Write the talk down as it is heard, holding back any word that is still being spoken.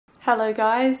Hello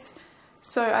guys.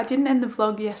 So I didn't end the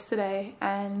vlog yesterday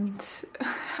and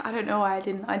I don't know why I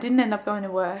didn't. I didn't end up going to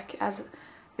work as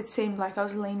it seemed like I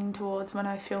was leaning towards when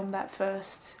I filmed that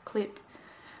first clip.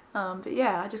 But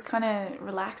yeah, I just kind of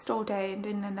relaxed all day and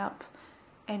didn't end up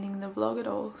ending the vlog at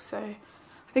all. So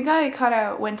I think I kind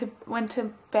of went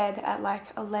to bed at like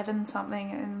 11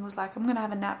 something and was like, I'm gonna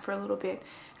have a nap for a little bit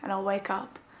and I'll wake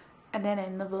up and then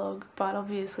end the vlog. But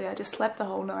obviously I just slept the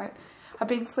whole night. I've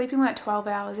been sleeping like 12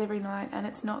 hours every night and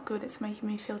it's not good. It's making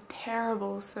me feel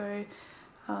terrible. So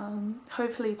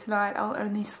hopefully tonight I'll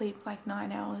only sleep like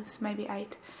 9 hours, maybe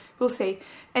 8. We'll see.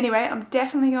 Anyway, I'm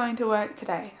definitely going to work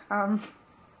today.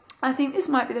 I think this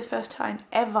might be the first time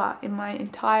ever in my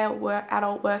entire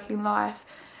adult working life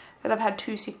that I've had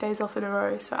 2 sick days off in a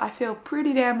row. So I feel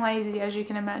pretty damn lazy, as you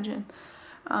can imagine.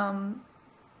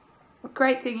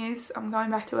 Great thing is I'm going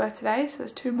back to work today, so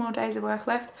there's 2 more days of work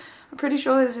left. I'm pretty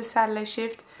sure there's a Saturday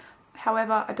shift.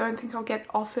 However, I don't think I'll get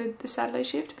offered the Saturday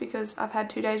shift because I've had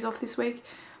 2 days off this week.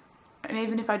 And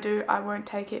even if I do, I won't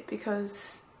take it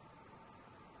because,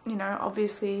 you know,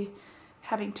 obviously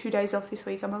having 2 days off this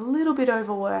week, I'm a little bit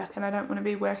overworked and I don't want to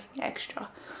be working extra.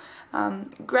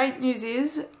 Great news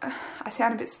is I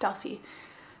sound a bit stuffy.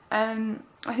 And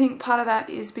I think part of that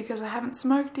is because I haven't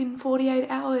smoked in 48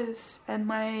 hours and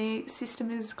my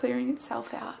system is clearing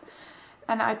itself out.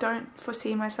 And I don't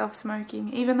foresee myself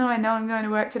smoking, even though I know I'm going to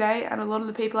work today and a lot of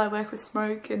the people I work with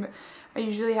smoke, and I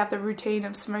usually have the routine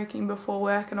of smoking before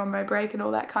work and on my break and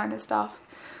all that kind of stuff.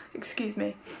 Excuse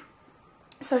me.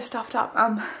 So stuffed up.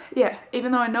 Yeah,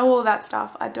 even though I know all that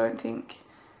stuff, I don't think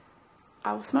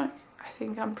I will smoke. I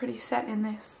think I'm pretty set in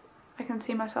this. I can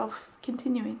see myself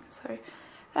continuing, so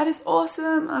that is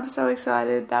awesome. I'm so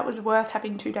excited. That was worth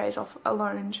having 2 days off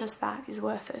alone. Just that is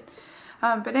worth it.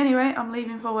 But anyway, I'm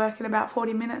leaving for work in about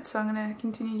 40 minutes, so I'm going to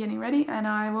continue getting ready and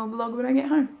I will vlog when I get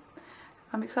home.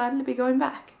 I'm excited to be going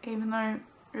back, even though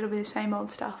it'll be the same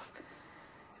old stuff.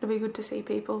 It'll be good to see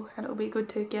people and it'll be good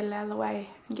to get it out of the way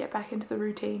and get back into the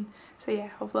routine. So yeah,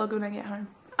 I'll vlog when I get home.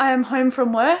 I am home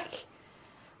from work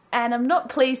and I'm not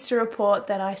pleased to report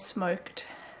that I smoked.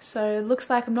 So it looks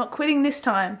like I'm not quitting this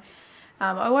time.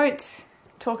 I won't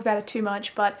talk about it too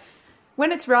much, but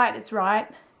when it's right,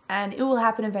 and it will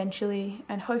happen eventually,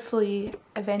 and hopefully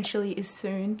eventually is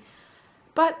soon.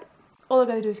 But all I've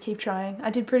got to do is keep trying.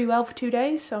 I did pretty well for 2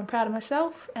 days, so I'm proud of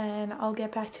myself, and I'll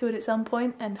get back to it at some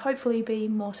point and hopefully be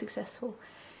more successful.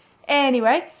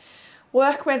 Anyway,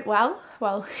 work went well.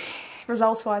 Well,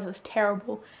 results-wise it was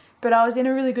terrible, but I was in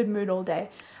a really good mood all day.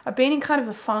 I've been in kind of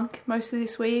a funk most of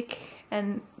this week,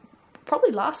 and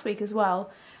probably last week as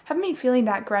well. Haven't been feeling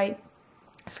that great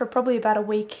for probably about a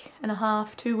week and a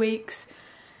half, 2 weeks.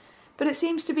 But it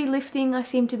seems to be lifting. I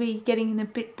seem to be getting in a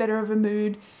bit better of a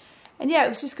mood. And yeah, it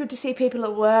was just good to see people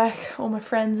at work, all my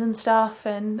friends and stuff.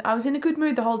 And I was in a good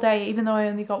mood the whole day, even though I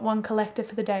only got 1 collector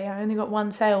for the day. I only got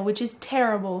 1 sale, which is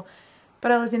terrible.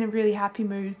 But I was in a really happy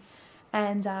mood.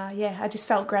 And yeah, I just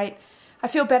felt great. I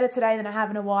feel better today than I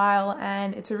have in a while.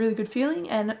 And it's a really good feeling.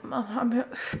 And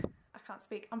I can't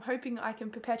speak. I'm hoping I can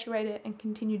perpetuate it and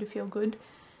continue to feel good.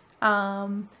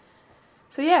 So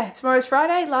yeah, tomorrow's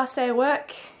Friday, last day of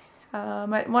work.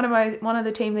 One of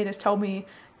the team leaders told me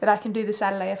that I can do the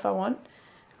Saturday if I want,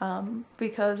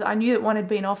 because I knew that one had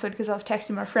been offered because I was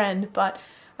texting my friend, but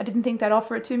I didn't think they'd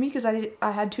offer it to me because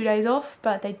I had 2 days off,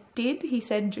 but they did. He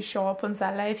said just show up on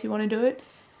Saturday if you want to do it.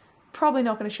 Probably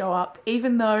not going to show up,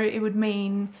 even though it would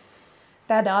mean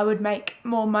that I would make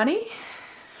more money.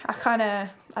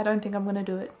 I don't think I'm going to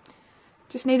do it.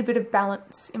 Just need a bit of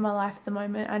balance in my life at the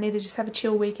moment. I need to just have a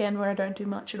chill weekend where I don't do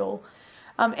much at all.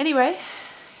 Anyway,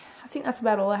 I think that's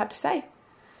about all I have to say.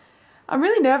 I'm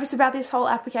really nervous about this whole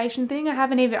application thing.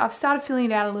 I've started filling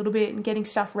it out a little bit and getting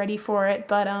stuff ready for it,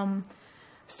 but I'm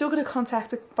still going to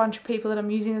contact a bunch of people that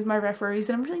I'm using as my referees,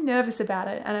 and I'm really nervous about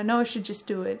it, and I know I should just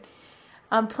do it.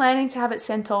 I'm planning to have it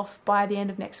sent off by the end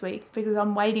of next week because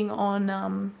I'm waiting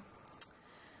on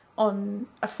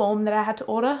a form that I had to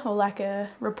order, or like a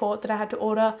report that I had to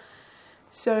order.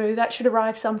 So that should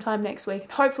arrive sometime next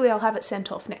week. Hopefully I'll have it sent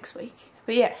off next week.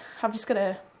 But yeah, I've just got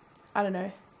to, I don't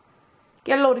know,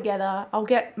 get it all together. I'll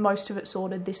get most of it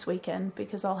sorted this weekend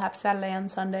because I'll have Saturday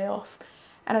and Sunday off.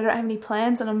 And I don't have any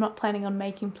plans, and I'm not planning on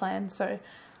making plans. So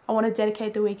I want to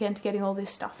dedicate the weekend to getting all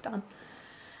this stuff done.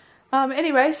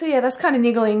 Anyway, so yeah, that's kind of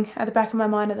niggling at the back of my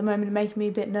mind at the moment and making me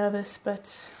a bit nervous,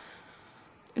 but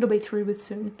it'll be through with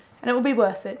soon. And it will be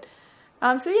worth it.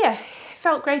 So yeah, it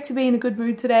felt great to be in a good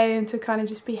mood today and to kind of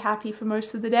just be happy for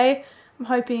most of the day. I'm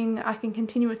hoping I can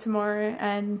continue it tomorrow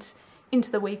and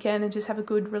into the weekend and just have a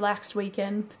good relaxed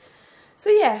weekend. So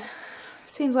yeah,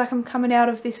 seems like I'm coming out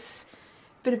of this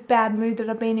bit of bad mood that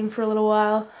I've been in for a little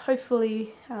while.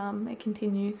 Hopefully it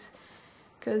continues,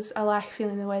 because I like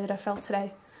feeling the way that I felt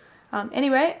today.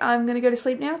 Anyway, I'm going to go to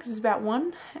sleep now because it's about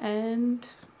 1, and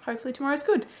hopefully tomorrow's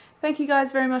good. Thank you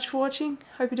guys very much for watching.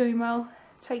 Hope you're doing well.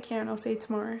 Take care, and I'll see you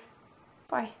tomorrow.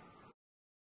 Bye.